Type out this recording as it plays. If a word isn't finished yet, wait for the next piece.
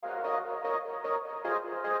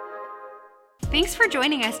Thanks for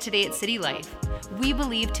joining us today at City Life. We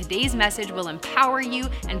believe today's message will empower you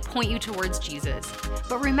and point you towards Jesus.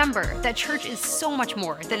 But remember that church is so much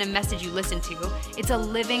more than a message you listen to. It's a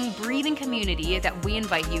living, breathing community that we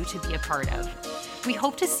invite you to be a part of. We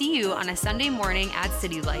hope to see you on a Sunday morning at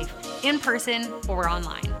City Life, in person or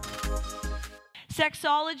online.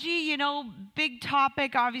 Sexology, big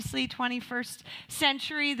topic, obviously, 21st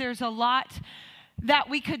century. There's a lot that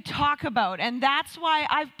we could talk about. And that's why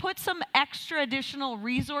I've put some extra additional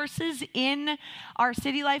resources in our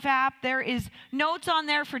City Life app. There is notes on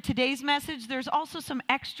there for today's message. There's also some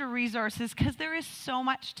extra resources because there is so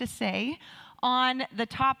much to say on the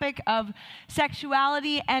topic of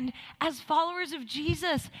sexuality. And as followers of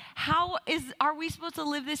Jesus, are we supposed to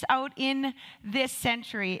live this out in this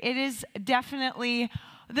century? It is definitely,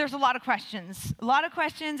 there's a lot of questions,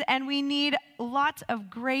 and we need lots of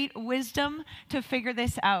great wisdom to figure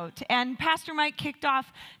this out. And Pastor Mike kicked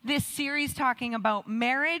off this series talking about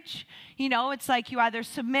marriage. It's like you either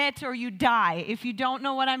submit or you die. If you don't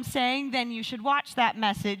know what I'm saying, then you should watch that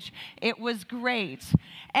message. It was great.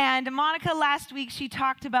 And Monica last week, she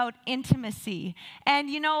talked about intimacy and,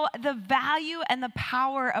 the value and the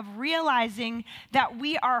power of realizing that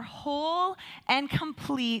we are whole and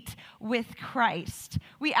complete with Christ.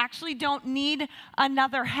 We actually don't need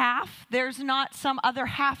another half. There's not some other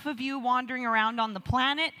half of you wandering around on the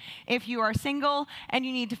planet. If you are single and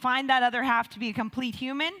you need to find that other half to be a complete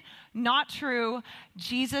human, not true.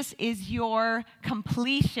 Jesus is your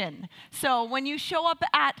completion. So when you show up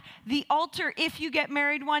at the altar, if you get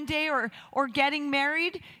married one day or getting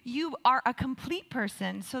married, you are a complete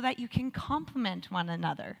person so that you can complement one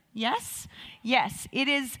another. Yes? Yes. It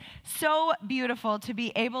is so beautiful to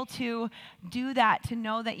be able to do that, to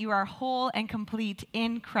know that you are whole and complete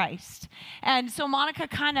in Christ. And so Monica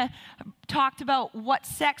kind of talked about what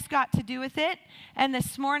sex got to do with it. And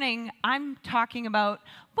this morning, I'm talking about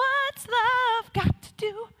what's love got to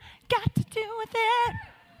do with it?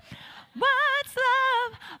 What's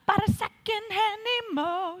love but a second-hand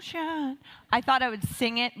emotion? I thought I would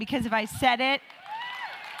sing it because if I said it,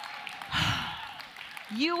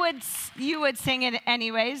 you would sing it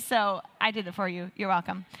anyways, so I did it for you. You're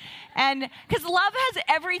welcome. And because love has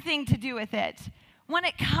everything to do with it. When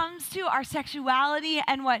it comes to our sexuality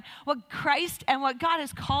and what Christ and what God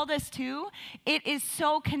has called us to, it is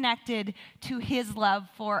so connected to his love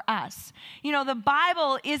for us. The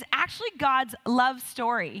Bible is actually God's love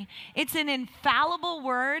story. It's an infallible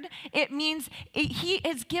word. It means he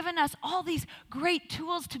has given us all these great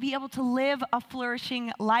tools to be able to live a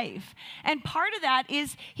flourishing life. And part of that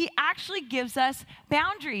is he actually gives us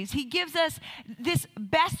boundaries. He gives us this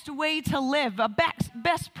best way to live, a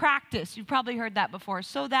best practice. You've probably heard that before,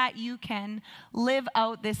 so that you can live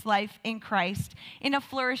out this life in Christ in a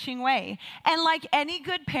flourishing way. And like any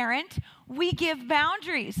good parent, we give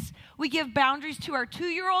boundaries. We give boundaries to our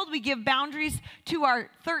 2-year-old. We give boundaries to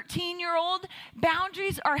our 13-year-old.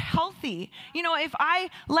 Boundaries are healthy. If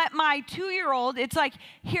I let my 2-year-old, it's like,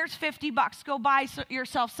 here's $50. Go buy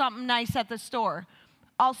yourself something nice at the store.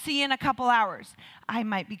 I'll see you in a couple hours. I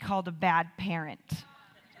might be called a bad parent.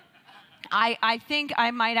 I think I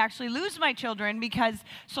might actually lose my children because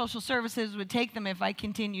social services would take them if I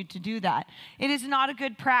continued to do that. It is not a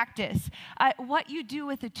good practice. What you do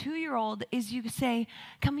with a 2-year-old is you say,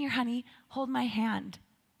 come here, honey, hold my hand.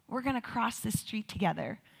 We're going to cross this street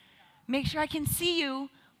together. Make sure I can see you.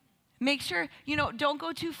 Make sure, don't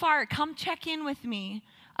go too far. Come check in with me.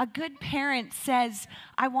 A good parent says,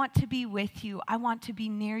 I want to be with you. I want to be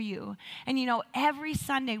near you. And every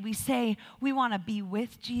Sunday we say we want to be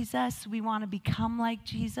with Jesus. We want to become like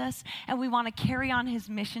Jesus. And we want to carry on his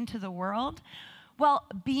mission to the world. Well,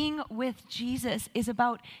 being with Jesus is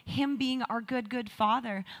about him being our good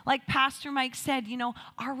Father. Like Pastor Mike said,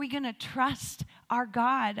 are we going to trust our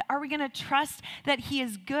God? Are we going to trust that he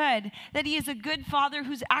is good, that he is a good Father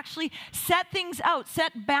who's actually set things out,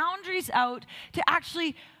 set boundaries out to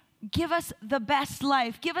actually give us the best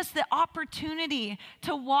life, give us the opportunity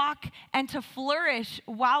to walk and to flourish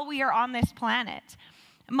while we are on this planet?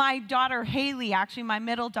 My daughter, Haley, actually my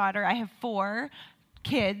middle daughter, I have 4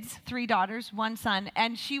 kids, 3 daughters, 1 son.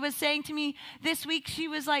 And she was saying to me this week, she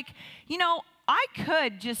was like, I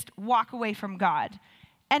could just walk away from God.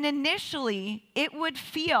 And initially, it would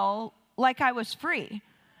feel like I was free.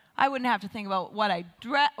 I wouldn't have to think about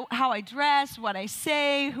how I dress, what I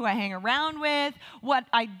say, who I hang around with, what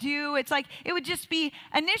I do. It's like it would just be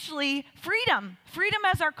initially freedom. Freedom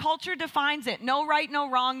as our culture defines it. No right, no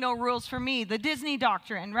wrong, no rules for me. The Disney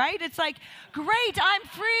doctrine, right? It's like, great, I'm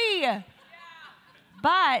free.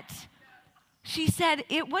 But she said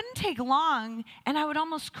it wouldn't take long and I would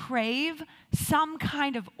almost crave some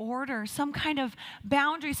kind of order, some kind of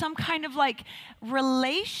boundary, some kind of like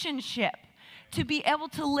relationship to be able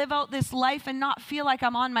to live out this life and not feel like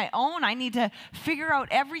I'm on my own. I need to figure out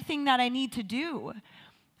everything that I need to do.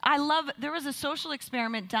 There was a social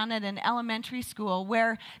experiment done at an elementary school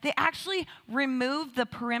where they actually removed the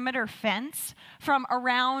perimeter fence from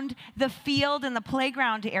around the field and the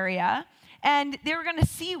playground area, and they were going to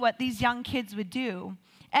see what these young kids would do.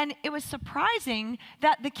 And it was surprising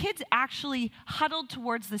that the kids actually huddled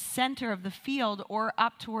towards the center of the field or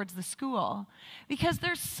up towards the school, because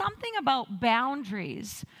there's something about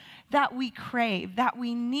boundaries that we crave, that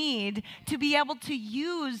we need to be able to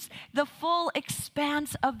use the full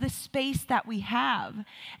expanse of the space that we have.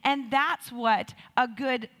 And that's what a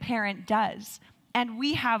good parent does. And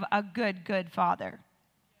we have a good, good father.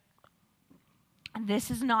 And this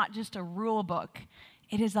is not just a rule book.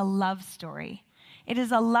 It is a love story. It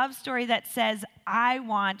is a love story that says, I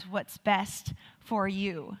want what's best for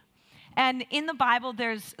you. And in the Bible,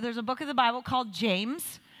 there's a book of the Bible called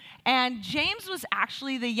James. And James was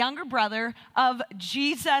actually the younger brother of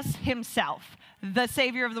Jesus himself, the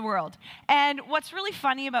Savior of the world. And what's really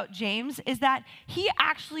funny about James is that he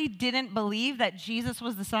actually didn't believe that Jesus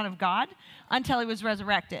was the Son of God until he was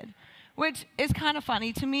resurrected, which is kind of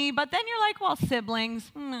funny to me. But then you're like, well,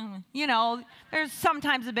 siblings, there's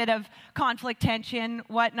sometimes a bit of conflict, tension,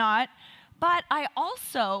 whatnot. But I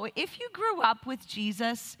also, if you grew up with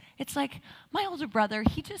Jesus, it's like my older brother,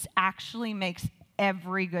 he just actually makes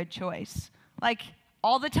every good choice, like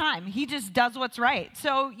all the time. He just does what's right.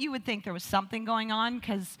 So you would think there was something going on,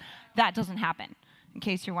 because that doesn't happen, in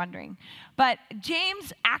case you're wondering. But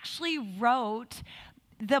James actually wrote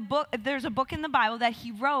the book. There's a book in the Bible that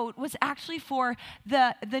he wrote was actually for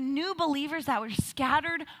the new believers that were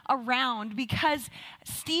scattered around, because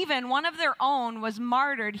Stephen, one of their own, was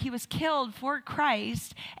martyred. He was killed for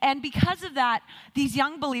Christ. And because of that, these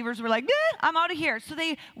young believers were like, I'm out of here. So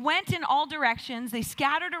they went in all directions. They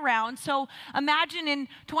scattered around. So imagine in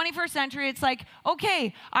 21st century, it's like,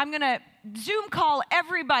 okay, I'm going to Zoom call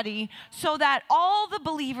everybody so that all the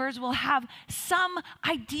believers will have some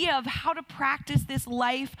idea of how to practice this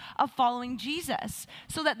life of following Jesus,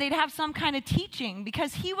 so that they'd have some kind of teaching,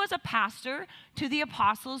 because he was a pastor to the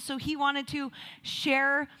apostles, so he wanted to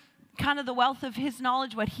share kind of the wealth of his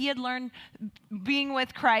knowledge, what he had learned being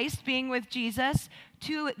with Christ, being with Jesus,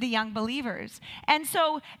 to the young believers. And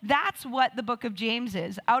so that's what the book of James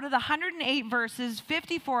is. Out of the 108 verses,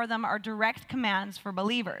 54 of them are direct commands for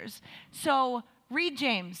believers. So read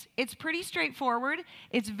James. It's pretty straightforward.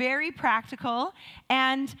 It's very practical.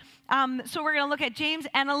 And so we're going to look at James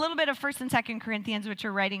and a little bit of 1st and 2nd Corinthians, which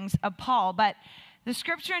are writings of Paul. But the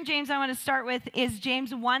scripture in James I want to start with is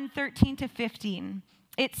James 1:13-15.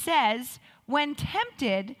 It says, when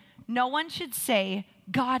tempted, no one should say,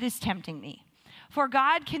 God is tempting me. For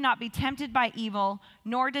God cannot be tempted by evil,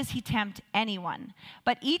 nor does he tempt anyone.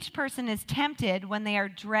 But each person is tempted when they are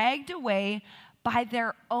dragged away by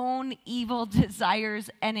their own evil desires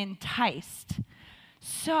and enticed.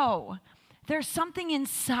 So there's something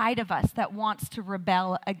inside of us that wants to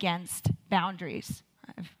rebel against boundaries.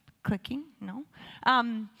 Clicking? No.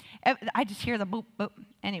 I just hear the boop, boop.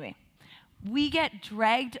 Anyway. We get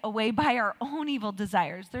dragged away by our own evil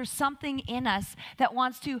desires. There's something in us that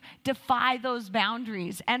wants to defy those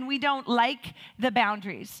boundaries, and we don't like the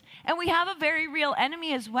boundaries. And we have a very real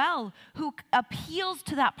enemy as well, who appeals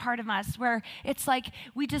to that part of us where it's like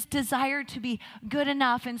we just desire to be good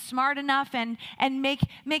enough and smart enough and make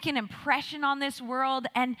an impression on this world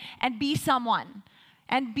and be someone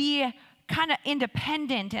and be kind of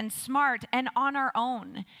independent and smart and on our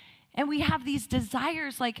own. And we have these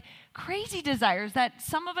desires, like crazy desires that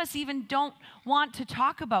some of us even don't want to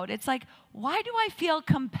talk about. It's like, why do I feel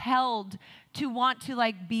compelled to want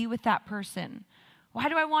to be with that person? Why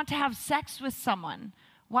do I want to have sex with someone?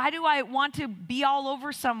 Why do I want to be all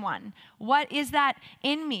over someone? What is that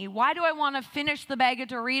in me? Why do I want to finish the bag of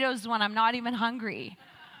Doritos when I'm not even hungry?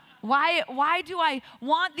 Why do I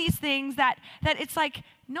want these things that it's like,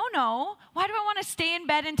 no. Why do I want to stay in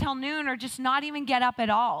bed until noon or just not even get up at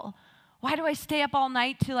all? Why do I stay up all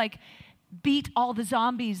night to beat all the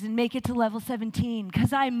zombies and make it to level 17?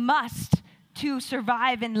 Because I must to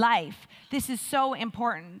survive in life. This is so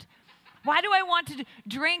important. Why do I want to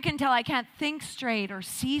drink until I can't think straight or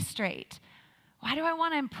see straight? Why do I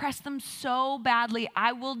want to impress them so badly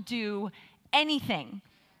I will do anything?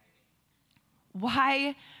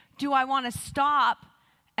 Why do I want to stop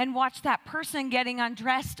and watch that person getting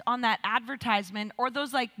undressed on that advertisement, or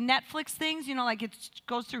those like Netflix things, like it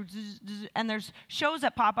goes through and there's shows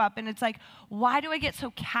that pop up, and it's like, why do I get so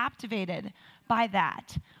captivated by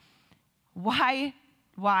that? Why?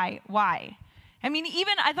 I mean,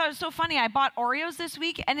 even I thought it was so funny. I bought Oreos this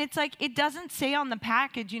week, and it's like, it doesn't say on the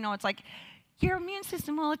package, it's like, your immune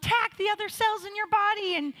system will attack the other cells in your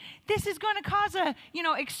body, and this is going to cause a,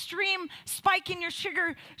 extreme spike in your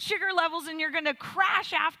sugar levels, and you're going to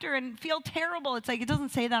crash after and feel terrible. It's like, it doesn't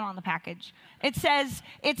say that on the package. It says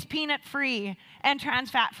it's peanut-free and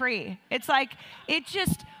trans-fat-free. It's like, it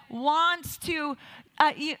just wants to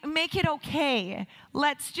make it okay.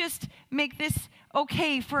 Let's just make this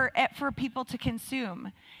okay for people to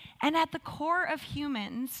consume. And at the core of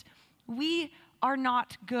humans, we are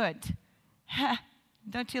not good.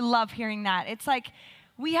 Don't you love hearing that? It's like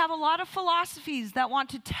we have a lot of philosophies that want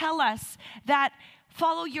to tell us that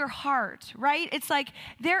follow your heart, right? It's like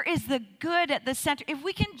there is the good at the center. If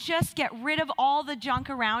we can just get rid of all the junk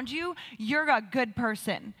around you, you're a good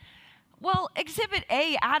person. Well, Exhibit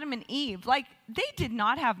A, Adam and Eve, like they did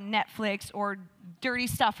not have Netflix or dirty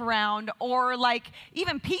stuff around, or like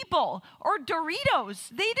even people or Doritos.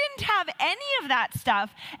 They didn't have any of that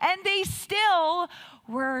stuff, and they still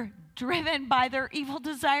were driven by their evil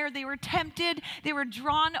desire. They were tempted. They were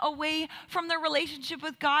drawn away from their relationship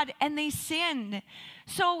with God, and they sinned.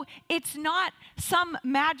 So it's not some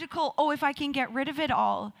magical, if I can get rid of it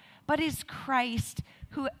all, but it's Christ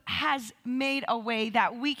who has made a way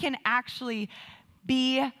that we can actually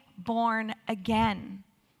be born again.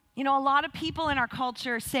 A lot of people in our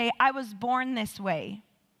culture say, I was born this way.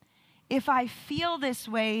 If I feel this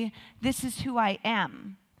way, this is who I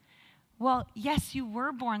am. Well, yes, you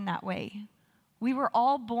were born that way. We were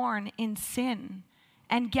all born in sin.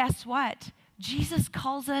 And guess what? Jesus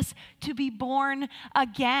calls us to be born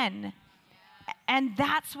again. And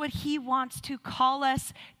that's what he wants to call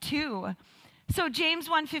us to. So James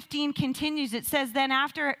 1:15 continues. It says, then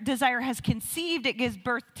after desire has conceived, it gives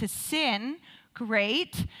birth to sin.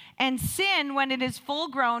 Great. And sin, when it is full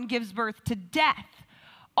grown, gives birth to death.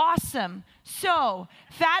 Awesome. So,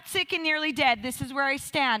 fat, sick, and nearly dead, this is where I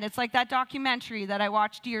stand. It's like that documentary that I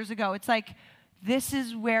watched years ago. It's like, this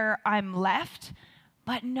is where I'm left.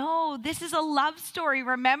 But no, this is a love story,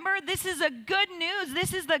 remember? This is a good news.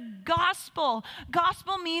 This is the gospel.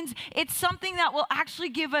 Gospel means it's something that will actually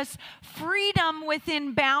give us freedom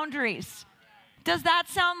within boundaries. Does that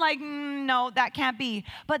sound like, no, that can't be.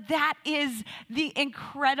 But that is the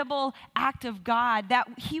incredible act of God, that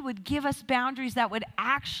he would give us boundaries that would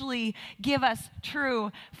actually give us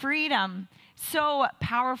true freedom. So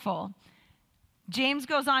powerful. James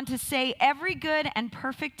goes on to say, every good and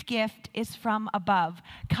perfect gift is from above,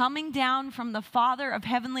 coming down from the Father of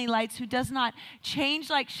heavenly lights, who does not change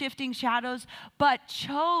like shifting shadows, but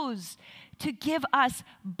chose to give us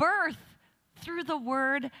birth through the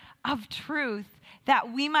word of truth,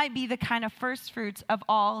 that we might be the kind of first fruits of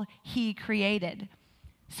all he created.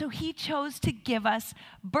 So he chose to give us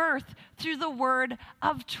birth through the word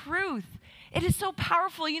of truth. It is so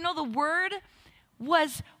powerful. The word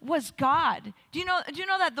was God. Do you know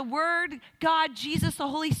that the Word, God, Jesus, the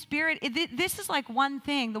Holy Spirit, this is like one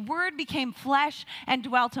thing. The Word became flesh and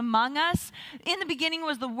dwelt among us. In the beginning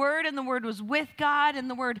was the Word, and the Word was with God, and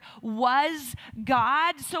the Word was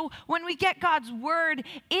God. So when we get God's Word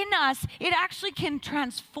in us, it actually can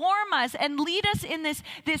transform us and lead us in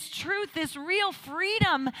this truth, this real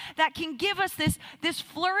freedom that can give us this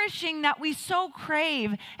flourishing that we so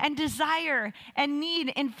crave and desire and need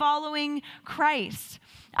in following Christ.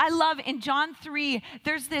 I love in John 3,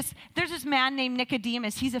 there's this man named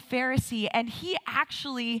Nicodemus. He's a Pharisee, and he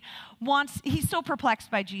actually he's so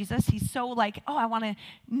perplexed by Jesus. He's so like, I want to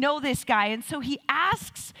know this guy. And so he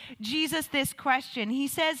asks Jesus this question. He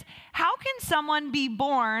says, how can someone be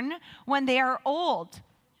born when they are old?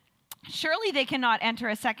 Surely they cannot enter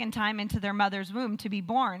a second time into their mother's womb to be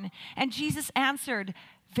born. And Jesus answered,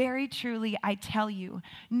 very truly, I tell you,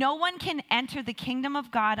 no one can enter the kingdom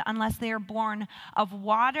of God unless they are born of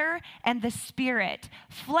water and the Spirit.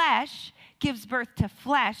 Flesh gives birth to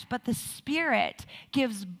flesh, but the Spirit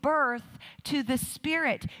gives birth to the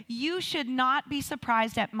Spirit. You should not be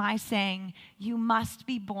surprised at my saying, you must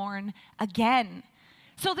be born again.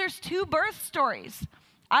 So there's two birth stories.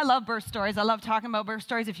 I love birth stories. I love talking about birth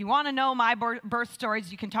stories. If you want to know my birth stories,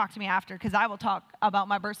 you can talk to me after, because I will talk about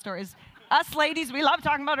my birth stories. Us ladies, we love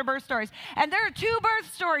talking about our birth stories. And there are two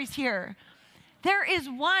birth stories here. There is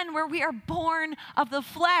one where we are born of the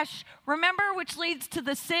flesh, remember, which leads to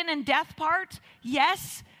the sin and death part?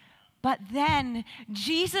 Yes. But then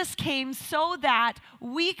Jesus came so that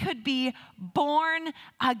we could be born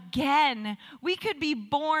again. We could be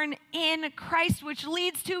born in Christ, which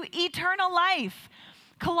leads to eternal life.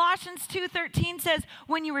 Colossians 2:13 says,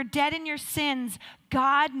 when you were dead in your sins,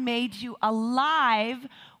 God made you alive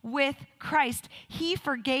with Christ. He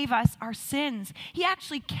forgave us our sins. He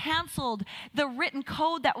actually canceled the written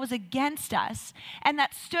code that was against us and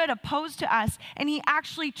that stood opposed to us, and he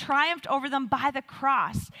actually triumphed over them by the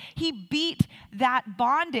cross. He beat that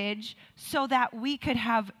bondage so that we could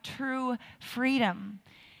have true freedom.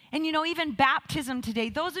 And you know, even baptism today,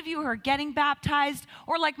 those of you who are getting baptized,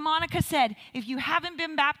 or like Monica said, if you haven't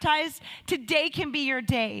been baptized, today can be your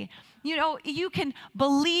day. You know, you can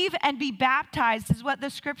believe and be baptized is what the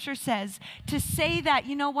scripture says, to say that,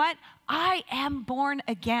 you know what? I am born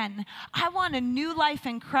again. I want a new life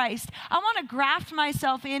in Christ. I want to graft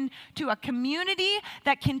myself into a community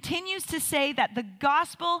that continues to say that the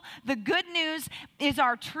gospel, the good news, is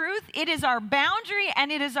our truth, it is our boundary,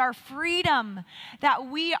 and it is our freedom that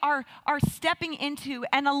we are stepping into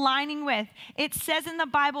and aligning with. It says in the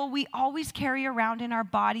Bible, we always carry around in our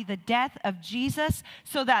body the death of Jesus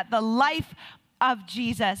so that the life of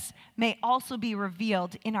Jesus may also be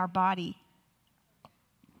revealed in our body.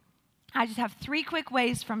 I just have 3 quick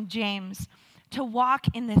ways from James to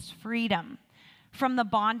walk in this freedom from the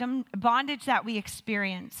bondage that we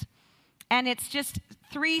experience. And it's just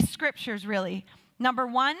 3 scriptures, really. Number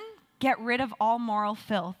 1, get rid of all moral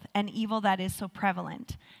filth and evil that is so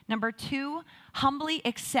prevalent. Number 2, humbly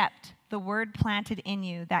accept the word planted in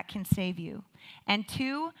you that can save you. And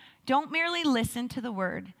 2, don't merely listen to the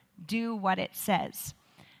word, do what it says.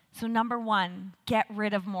 So number 1, get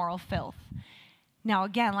rid of moral filth. Now,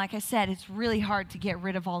 again, like I said, it's really hard to get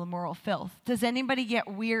rid of all the moral filth. Does anybody get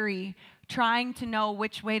weary trying to know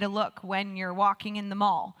which way to look when you're walking in the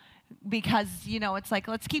mall? Because, you know, it's like,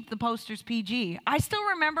 let's keep the posters PG. I still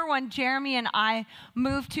remember when Jeremy and I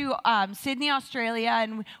moved to Sydney, Australia,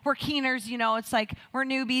 and we're keeners, you know, it's like we're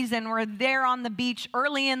newbies, and we're there on the beach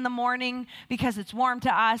early in the morning because it's warm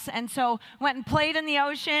to us. And so went and played in the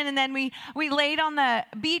ocean, and then we laid on the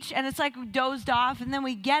beach, and it's like we dozed off, and then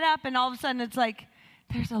we get up, and all of a sudden it's like,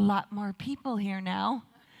 there's a lot more people here now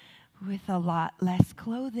with a lot less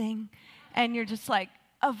clothing. And you're just like,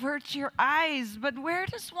 avert your eyes, but where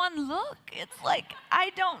does one look? It's like, I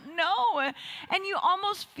don't know. And you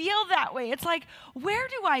almost feel that way. It's like, where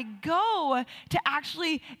do I go to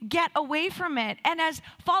actually get away from it? And as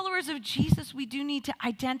followers of Jesus, we do need to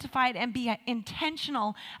identify it and be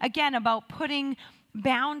intentional, again, about putting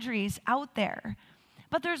boundaries out there.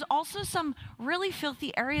 But there's also some really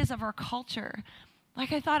filthy areas of our culture.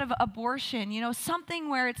 Like I thought of abortion, you know, something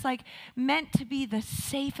where it's like meant to be the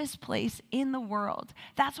safest place in the world.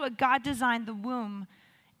 That's what God designed the womb.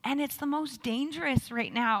 And it's the most dangerous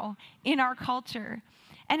right now in our culture.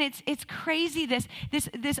 And it's crazy,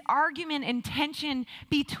 this argument and tension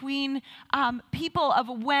between people of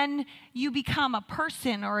when you become a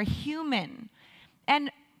person or a human.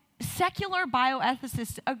 And secular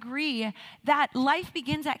bioethicists agree that life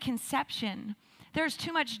begins at conception. There's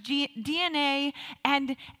too much DNA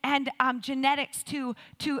and genetics to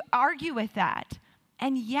argue with that.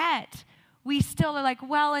 And yet, we still are like,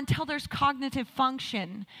 well, until there's cognitive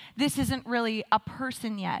function, this isn't really a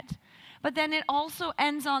person yet. But then it also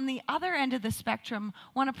ends on the other end of the spectrum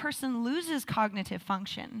when a person loses cognitive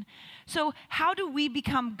function. So how do we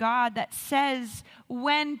become God that says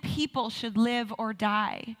when people should live or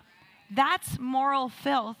die? That's moral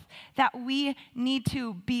filth that we need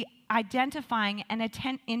to be identifying and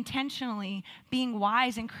intentionally being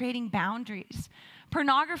wise and creating boundaries.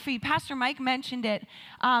 Pornography, Pastor Mike mentioned it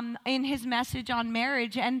in his message on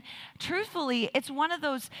marriage, and truthfully, it's one of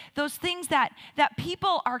those things that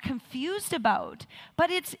people are confused about. But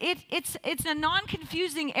it's a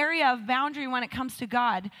non-confusing area of boundary when it comes to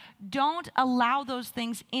God. Don't allow those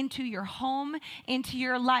things into your home, into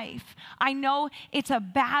your life. I know it's a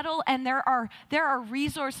battle, and there are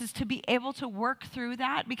resources to be able to work through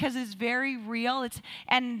that because it's very real.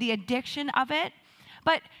 And the addiction of it.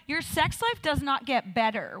 But your sex life does not get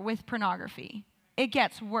better with pornography. It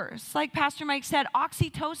gets worse. Like Pastor Mike said,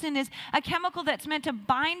 oxytocin is a chemical that's meant to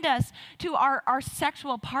bind us to our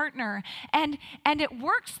sexual partner. And it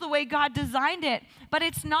works the way God designed it, but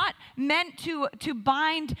it's not meant to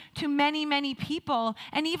bind to many, many people.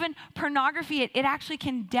 And even pornography, it actually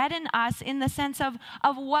can deaden us in the sense of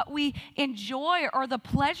what we enjoy or the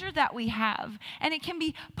pleasure that we have. And it can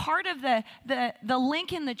be part of the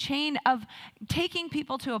link in the chain of taking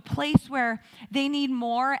people to a place where they need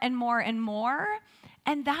more and more and more.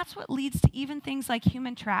 And that's what leads to even things like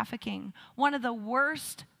human trafficking, one of the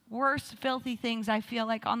worst worst filthy things I feel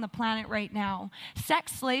like on the planet right now.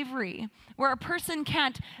 Sex slavery, where a person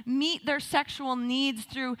can't meet their sexual needs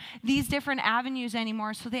through these different avenues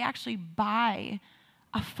anymore, so they actually buy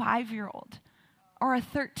a 5-year-old or a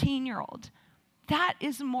 13-year-old. That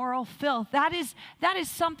is moral filth. That is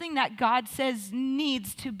something that God says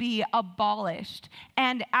needs to be abolished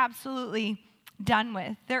and absolutely done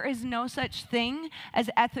with. There is no such thing as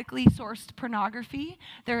ethically sourced pornography.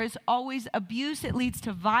 There is always abuse. It leads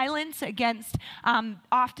to violence against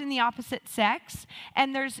often the opposite sex.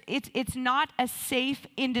 And it's not a safe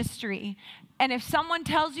industry. And if someone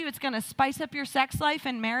tells you it's going to spice up your sex life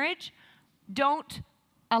and marriage, don't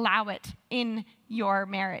allow it in your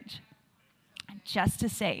marriage. Just to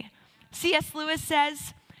say, C.S. Lewis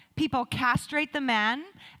says, people castrate the man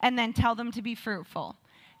and then tell them to be fruitful.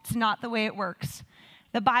 It's not the way it works.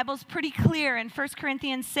 The Bible's pretty clear in 1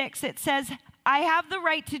 Corinthians 6. It says, I have the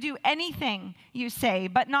right to do anything, you say,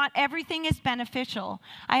 but not everything is beneficial.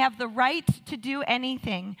 I have the right to do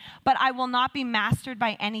anything, but I will not be mastered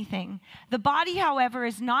by anything. The body, however,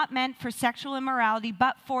 is not meant for sexual immorality,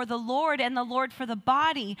 but for the Lord, and the Lord for the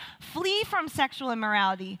body. Flee from sexual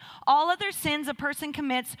immorality. All other sins a person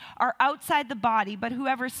commits are outside the body, but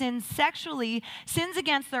whoever sins sexually sins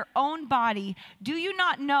against their own body. Do you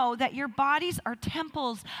not know that your bodies are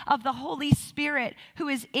temples of the Holy Spirit who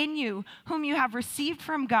is in you, whom you have received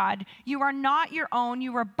from God? You are not your own.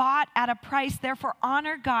 You were bought at a price. Therefore,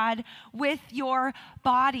 honor God with your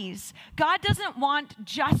bodies. God doesn't want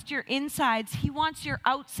just your insides. He wants your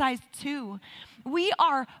outsides too. We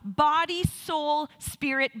are body, soul,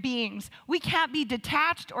 spirit beings. We can't be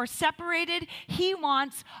detached or separated. He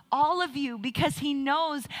wants all of you because he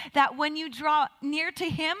knows that when you draw near to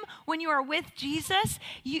him, when you are with Jesus,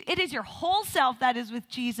 it is your whole self that is with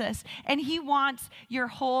Jesus, and he wants your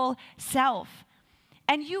whole self.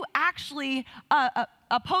 And you actually,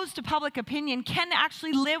 opposed to public opinion, can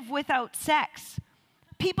actually live without sex.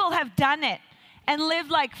 People have done it and lived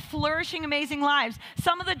like flourishing, amazing lives.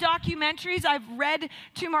 Some of the documentaries I've read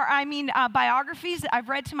biographies I've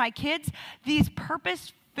read to my kids, these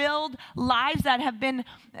purpose-filled lives that have been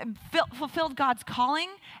fulfilled God's calling,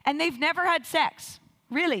 and they've never had sex.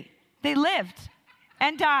 Really. They lived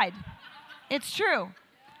and died. It's true.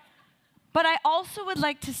 But I also would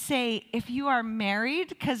like to say, if you are married,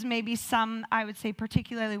 because maybe some, I would say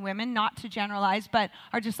particularly women, not to generalize, but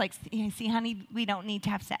are just like, see, honey, we don't need to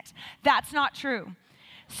have sex. That's not true.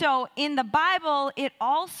 So in the Bible, it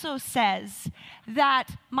also says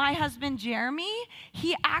that my husband, Jeremy,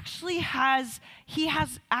 he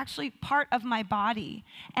has part of my body,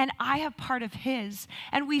 and I have part of his,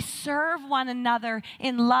 and we serve one another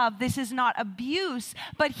in love. This is not abuse,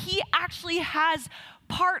 but he actually has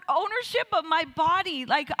part ownership of my body.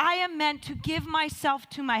 Like, I am meant to give myself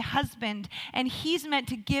to my husband, and he's meant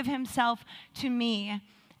to give himself to me.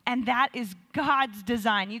 And that is God's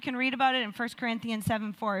design. You can read about it in 1 Corinthians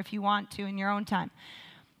 7:4 if you want to in your own time.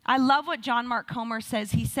 I love what John Mark Comer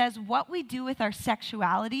says. He says, what we do with our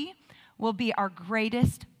sexuality will be our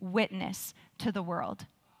greatest witness to the world.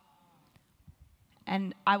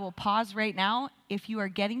 And I will pause right now. If you are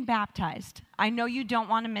getting baptized, I know you don't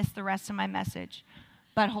want to miss the rest of my message,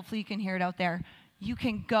 but hopefully you can hear it out there. You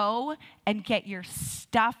can go and get your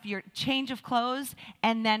stuff, your change of clothes,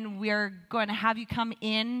 and then we're going to have you come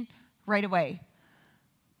in right away.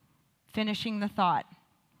 Finishing the thought.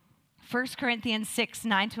 1 Corinthians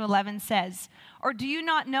 6:9-11 says, or do you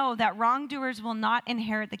not know that wrongdoers will not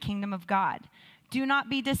inherit the kingdom of God? Do not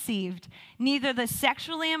be deceived. Neither the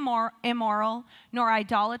sexually immoral, nor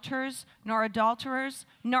idolaters, nor adulterers,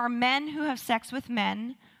 nor men who have sex with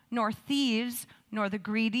men, nor thieves, nor the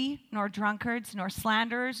greedy, nor drunkards, nor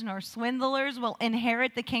slanderers, nor swindlers will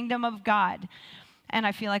inherit the kingdom of God. And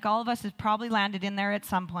I feel like all of us have probably landed in there at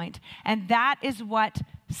some point. And that is what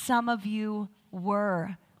some of you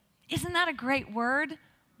were. Isn't that a great word?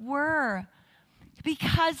 Were.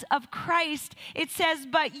 Because of Christ, it says,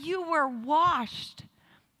 but you were washed.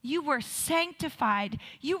 You were sanctified.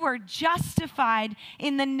 You were justified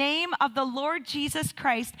in the name of the Lord Jesus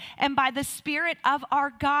Christ and by the Spirit of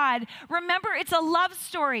our God. Remember, it's a love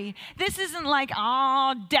story. This isn't like,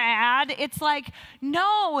 oh, Dad. It's like,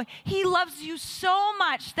 no, he loves you so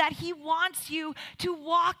much that he wants you to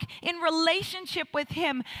walk in relationship with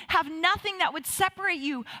him. Have nothing that would separate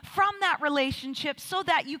you from that relationship so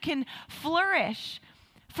that you can flourish.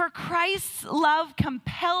 For Christ's love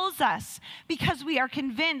compels us because we are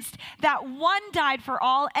convinced that one died for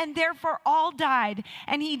all and therefore all died.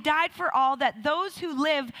 And he died for all that those who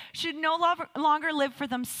live should no longer live for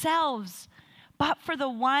themselves, but for the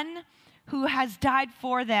one who has died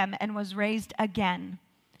for them and was raised again.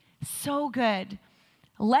 So good.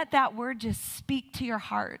 let that word just speak to your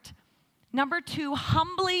heart. Number 2,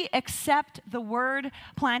 humbly accept the word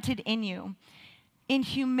planted in you. In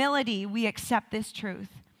humility, we accept this truth.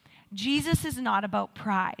 Jesus is not about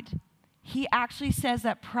pride. He actually says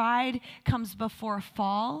that pride comes before a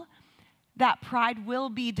fall, that pride will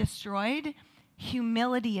be destroyed.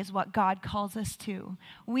 Humility is what God calls us to.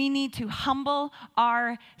 We need to humble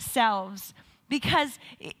ourselves. Because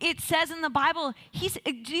it says in the Bible,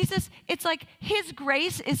 Jesus, it's like his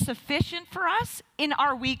grace is sufficient for us in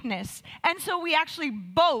our weakness. And so we actually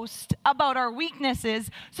boast about our weaknesses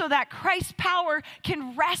so that Christ's power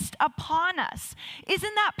can rest upon us.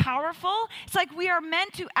 Isn't that powerful? It's like we are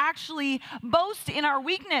meant to actually boast in our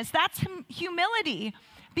weakness. That's humility,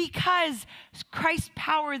 because Christ's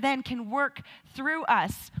power then can work through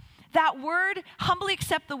us. That word, humbly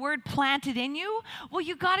accept the word planted in you. Well,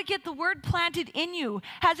 you got to get the word planted in you.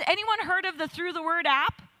 Has anyone heard of the Through the Word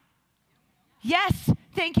app? Yes.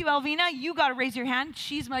 Thank you, Elvina. You got to raise your hand.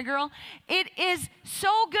 She's my girl. It is so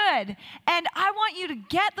good. And I want you to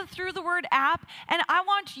get the Through the Word app, and I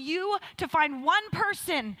want you to find one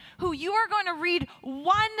person who you are going to read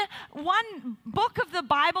one book of the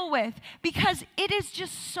Bible with, because it is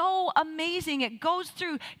just so amazing. It goes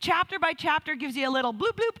through chapter by chapter, gives you a little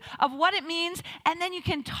bloop bloop of what it means, and then you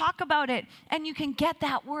can talk about it, and you can get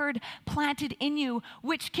that word planted in you,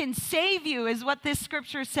 which can save you, is what this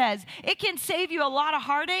scripture says. It can save you a lot of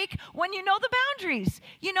heartache when you know the boundaries.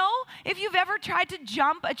 You know, if you've ever tried to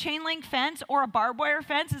jump a chain link fence or a barbed wire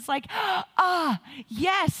fence, it's like,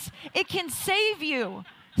 yes, it can save you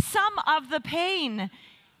some of the pain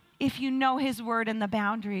if you know his word and the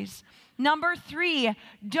boundaries. Number 3,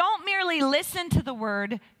 don't merely listen to the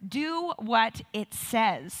word, do what it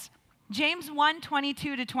says. James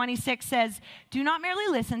 1:22-26 says, do not merely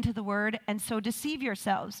listen to the word and so deceive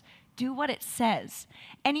yourselves. Do what it says.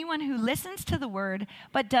 Anyone who listens to the word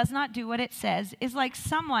but does not do what it says is like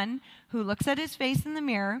someone who looks at his face in the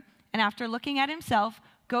mirror and after looking at himself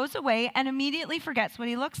goes away and immediately forgets what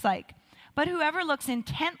he looks like. But whoever looks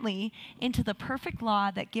intently into the perfect law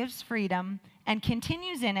that gives freedom and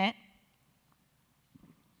continues in it,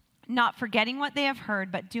 not forgetting what they have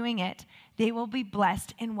heard but doing it, they will be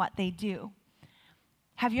blessed in what they do.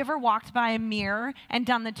 Have you ever walked by a mirror and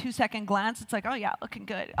done the 2-second glance? It's like, oh yeah, looking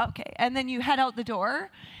good. Okay. And then you head out the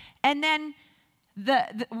door. And then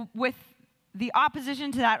with the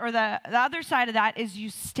opposition to that, or the other side of that, is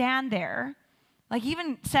you stand there. Like,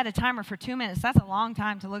 even set a timer for 2 minutes. That's a long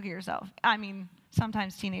time to look at yourself. I mean,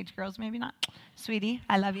 sometimes teenage girls, maybe not. Sweetie,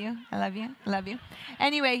 I love you. I love you. I love you.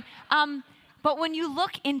 Anyway, but when you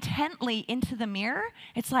look intently into the mirror,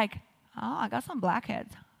 it's like, oh, I got some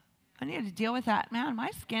blackheads. I need to deal with that. Man, my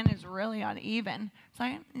skin is really uneven. It's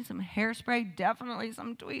like, I need some hairspray, definitely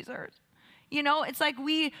some tweezers. You know, it's like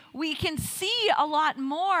we can see a lot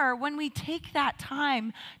more when we take that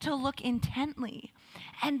time to look intently.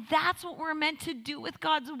 And that's what we're meant to do with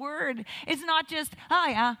God's word. It's not just, oh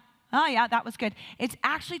yeah, that was good. It's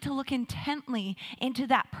actually to look intently into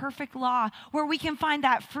that perfect law where we can find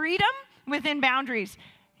that freedom within boundaries.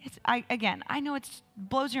 I know it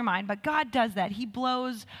blows your mind, but God does that. He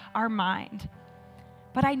blows our mind.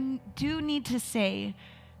 But I do need to say,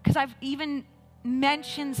 because I've even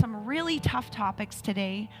mentioned some really tough topics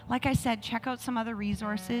today. Like I said, check out some other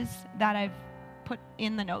resources that I've put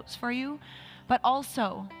in the notes for you. But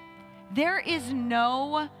also, there's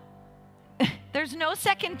no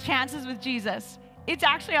second chances with Jesus. It's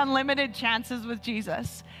actually unlimited chances with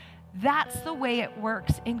Jesus. That's the way it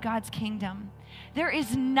works in God's kingdom.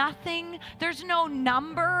 There's no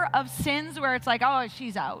number of sins where it's like, oh,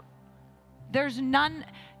 she's out. There's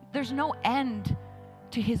no end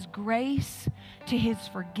to his grace, to his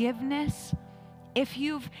forgiveness. If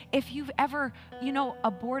you've ever,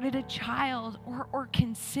 aborted a child or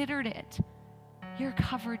considered it, you're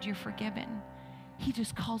covered, you're forgiven. He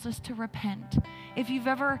just calls us to repent. If you've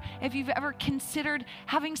ever considered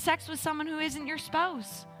having sex with someone who isn't your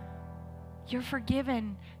spouse, you're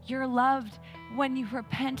forgiven. You're loved. When you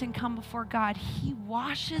repent and come before God, he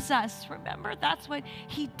washes us. Remember, that's what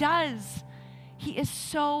he does. He is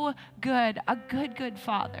so good, a good, good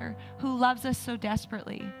Father who loves us so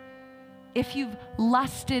desperately. If you've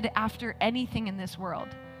lusted after anything in this world,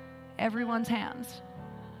 everyone's hands,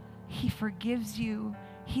 he forgives you.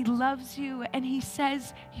 He loves you, and he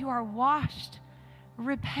says you are washed.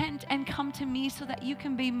 Repent and come to me so that you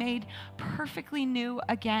can be made perfectly new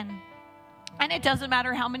again. And it doesn't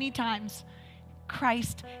matter how many times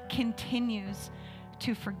Christ continues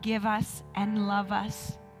to forgive us and love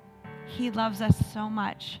us. He loves us so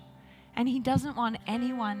much. And he doesn't want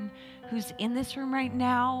anyone who's in this room right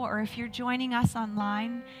now, or if you're joining us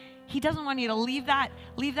online, He doesn't want you to leave that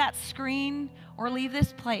screen or leave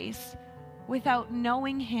this place without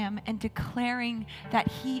knowing him and declaring that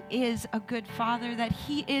he is a good father, that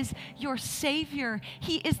he is your savior.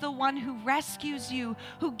 He is the one who rescues you,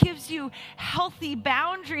 who gives you healthy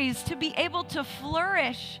boundaries to be able to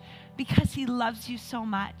flourish because he loves you so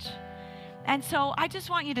much. And so I just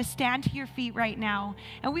want you to stand to your feet right now,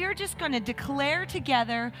 and we are just going to declare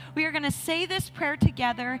together, we are going to say this prayer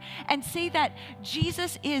together and say that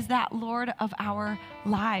Jesus is that Lord of our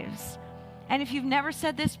lives. And if you've never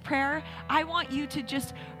said this prayer, I want you to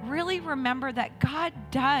just really remember that God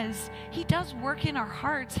He does work in our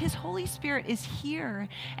hearts. His Holy Spirit is here,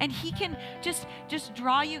 and he can just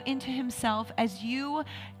draw you into himself as you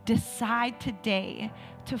decide today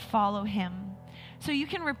to follow him. So you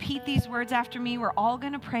can repeat these words after me. We're all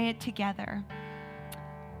going to pray it together.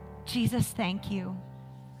 Jesus, thank you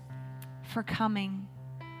for coming,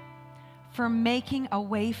 for making a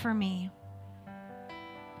way for me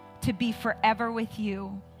to be forever with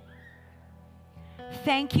you.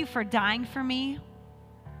 Thank you for dying for me,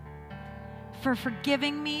 for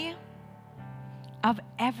forgiving me of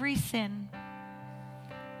every sin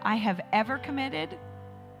I have ever committed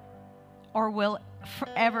or will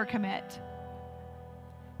forever commit.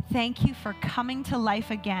 Thank you for coming to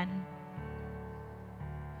life again.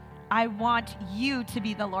 I want you to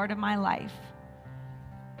be the Lord of my life.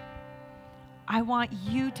 I want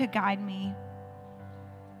you to guide me.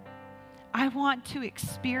 I want to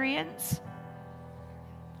experience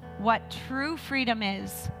what true freedom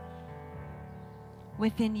is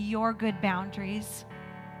within your good boundaries.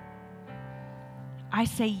 I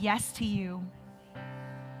say yes to you.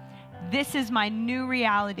 This is my new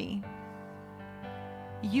reality.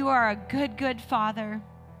 You are a good, good Father.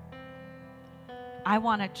 I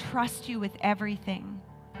want to trust you with everything,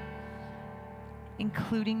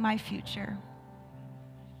 including my future.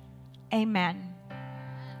 Amen.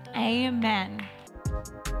 Amen.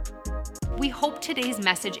 We hope today's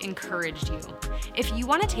message encouraged you. If you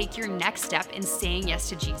want to take your next step in saying yes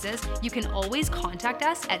to Jesus, you can always contact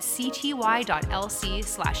us at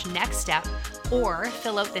cty.lc/nextstep or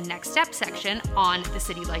fill out the next step section on the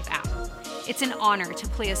City Life app. It's an honor to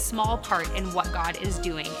play a small part in what God is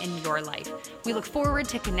doing in your life. We look forward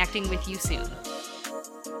to connecting with you soon.